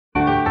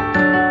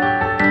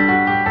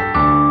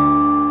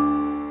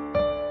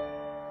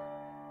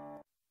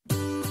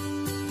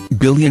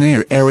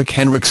Billionaire Erik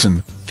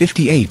Henriksen,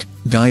 58,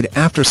 died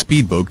after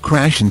speedboat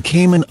crash in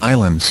Cayman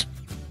Islands.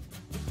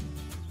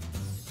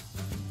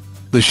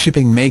 The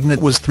shipping magnate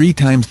was 3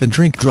 times the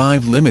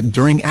drink-drive limit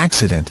during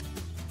accident.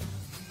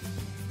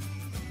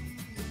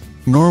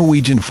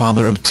 Norwegian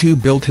father of 2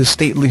 built his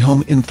stately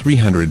home in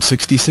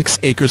 366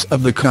 acres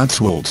of the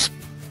Cotswolds.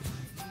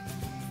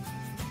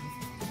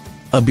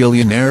 A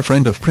billionaire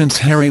friend of Prince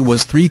Harry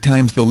was 3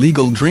 times the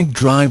legal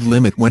drink-drive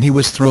limit when he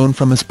was thrown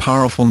from his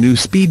powerful new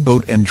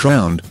speedboat and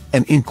drowned,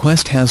 an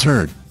inquest has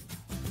heard.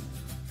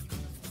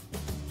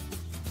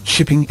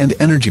 Shipping and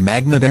energy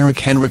magnate Erik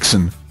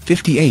Henriksen,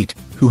 58,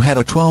 who had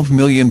a £12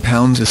 million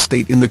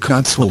estate in the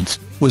Cotswolds,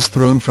 was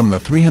thrown from the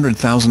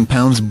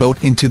 £300,000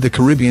 boat into the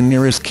Caribbean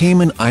near his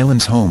Cayman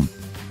Islands home.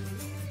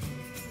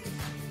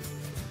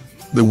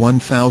 The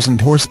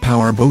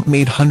 1,000-horsepower boat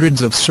made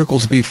hundreds of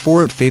circles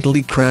before it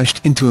fatally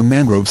crashed into a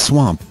mangrove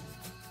swamp.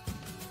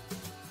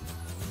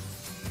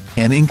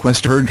 An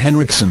inquest heard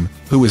Henriksen,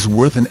 who is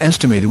worth an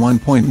estimated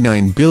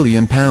 £1.9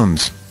 billion,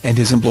 and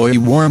his employee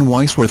Warren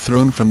Weiss were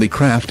thrown from the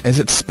craft as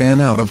it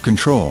span out of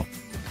control.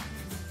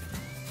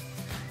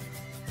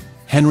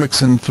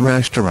 Henriksen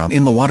thrashed around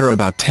in the water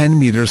about 10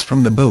 meters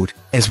from the boat,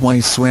 as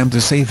Weiss swam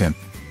to save him.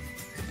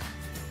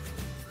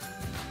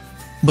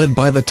 But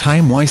by the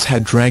time Weiss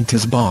had dragged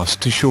his boss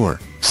to shore,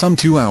 some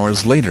 2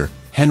 hours later,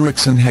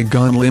 Henriksen had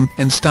gone limp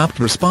and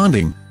stopped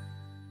responding.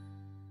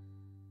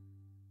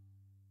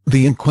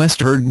 The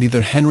inquest heard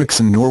neither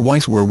Henriksen nor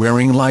Weiss were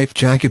wearing life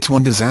jackets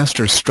when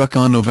disaster struck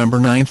on November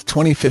 9,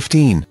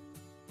 2015.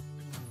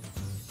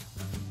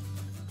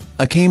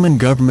 A Cayman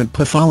government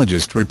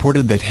pathologist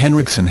reported that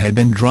Henriksen had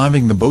been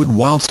driving the boat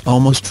whilst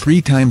almost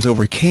 3 times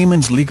over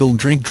Cayman's legal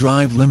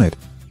drink-drive limit.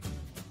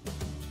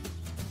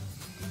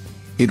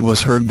 It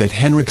was heard that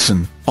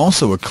Henriksen,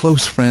 also a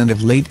close friend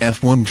of late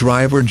F1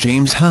 driver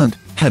James Hunt,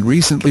 had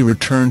recently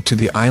returned to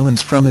the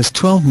islands from his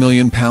 £12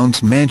 million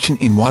mansion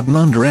in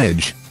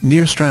Wadden-under-Edge,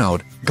 near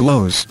Stroud,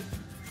 Glows.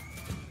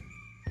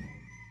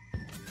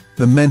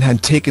 The men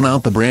had taken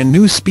out the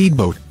brand-new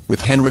speedboat,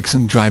 with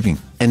Henriksen driving,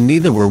 and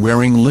neither were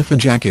wearing life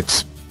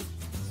jackets.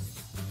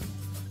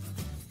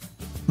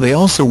 They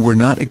also were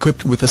not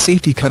equipped with a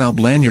safety cutout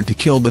lanyard to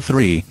kill the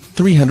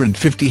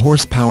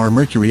 350-horsepower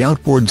Mercury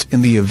outboards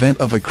in the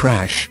event of a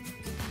crash.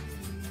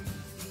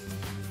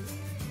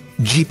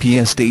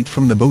 GPS data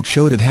from the boat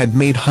showed it had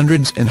made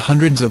hundreds and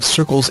hundreds of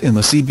circles in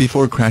the sea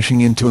before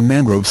crashing into a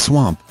mangrove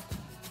swamp.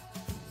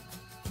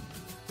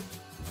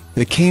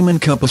 The Cayman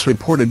Compass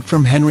reported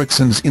from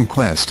Henriksen's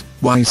inquest,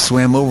 Weiss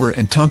swam over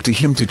and talked to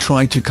him to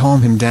try to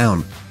calm him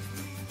down.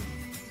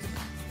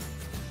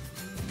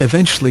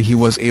 Eventually he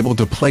was able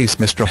to place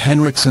Mr.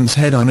 Henriksen's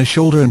head on his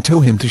shoulder and tow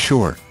him to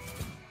shore.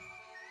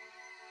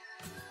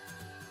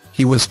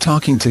 He was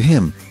talking to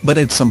him, but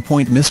at some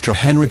point Mr.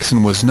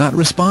 Henriksen was not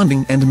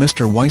responding and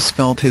Mr. Weiss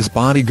felt his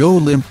body go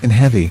limp and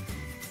heavy.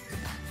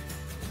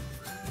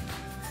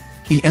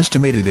 He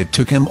estimated it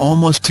took him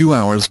almost 2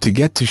 hours to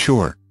get to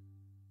shore.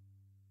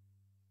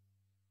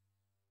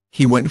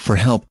 He went for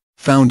help,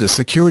 found a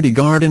security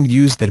guard and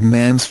used that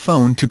man's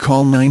phone to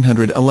call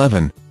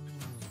 911.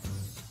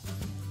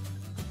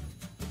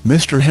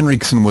 Mr.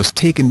 Henriksen was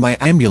taken by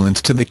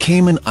ambulance to the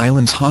Cayman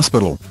Islands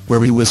hospital,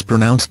 where he was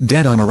pronounced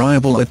dead on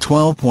arrival at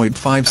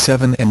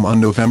 12:57 am on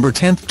November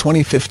 10,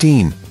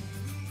 2015.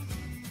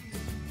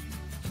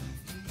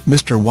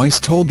 Mr.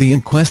 Weiss told the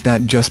inquest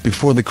that just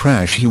before the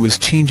crash he was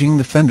changing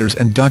the fenders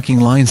and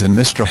docking lines and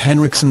Mr.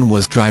 Henriksen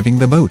was driving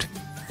the boat.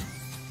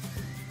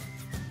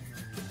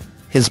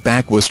 His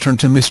back was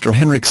turned to Mr.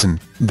 Henriksen,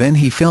 then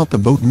he felt the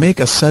boat make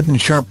a sudden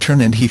sharp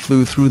turn and he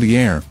flew through the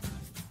air.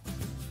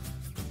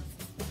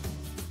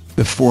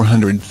 The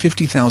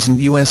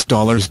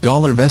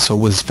 $450,000 vessel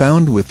was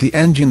found with the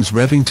engines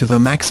revving to the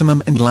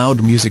maximum and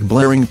loud music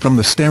blaring from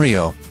the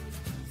stereo.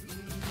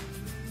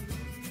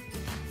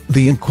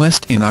 The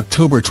inquest in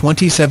October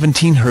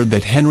 2017 heard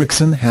that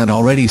Henriksen had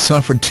already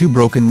suffered 2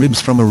 broken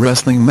ribs from a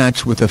wrestling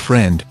match with a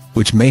friend,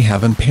 which may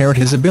have impaired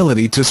his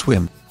ability to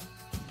swim.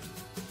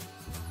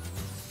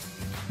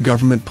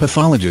 Government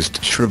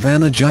pathologist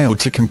Shravana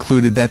Jyoti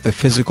concluded that the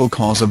physical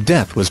cause of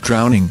death was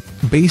drowning,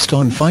 based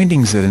on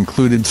findings that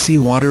included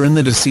seawater in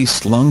the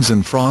deceased's lungs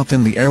and froth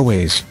in the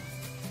airways.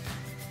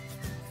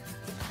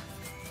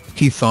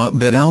 He thought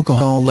that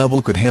alcohol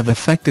level could have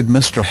affected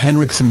Mr.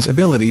 Henriksen's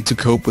ability to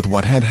cope with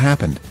what had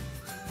happened.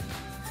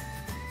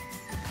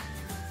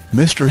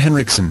 Mr.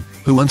 Henriksen,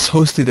 who once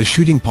hosted a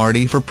shooting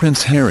party for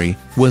Prince Harry,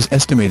 was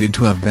estimated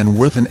to have been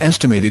worth an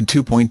estimated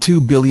 €2.2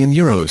 billion.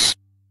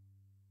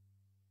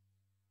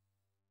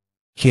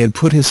 He had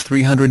put his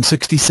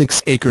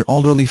 366-acre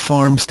Alderley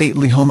Farm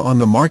stately home on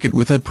the market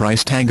with a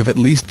price tag of at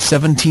least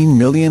 £17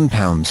 million.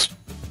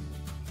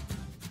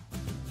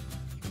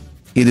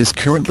 It is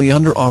currently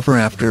under offer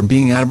after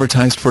being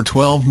advertised for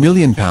 £12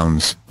 million.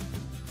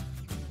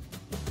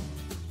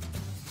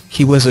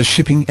 He was a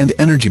shipping and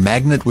energy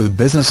magnate with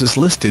businesses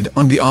listed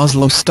on the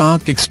Oslo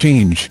Stock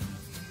Exchange.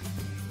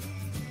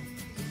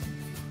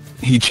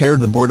 He chaired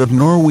the board of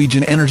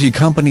Norwegian energy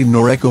company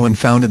Noreco and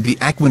founded the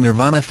Aqua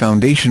Nirvana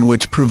Foundation,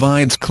 which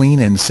provides clean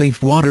and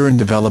safe water in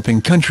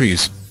developing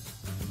countries.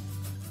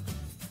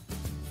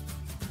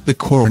 The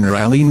coroner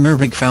Eileen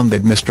Nervik found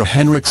that Mr.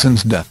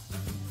 Henriksen's death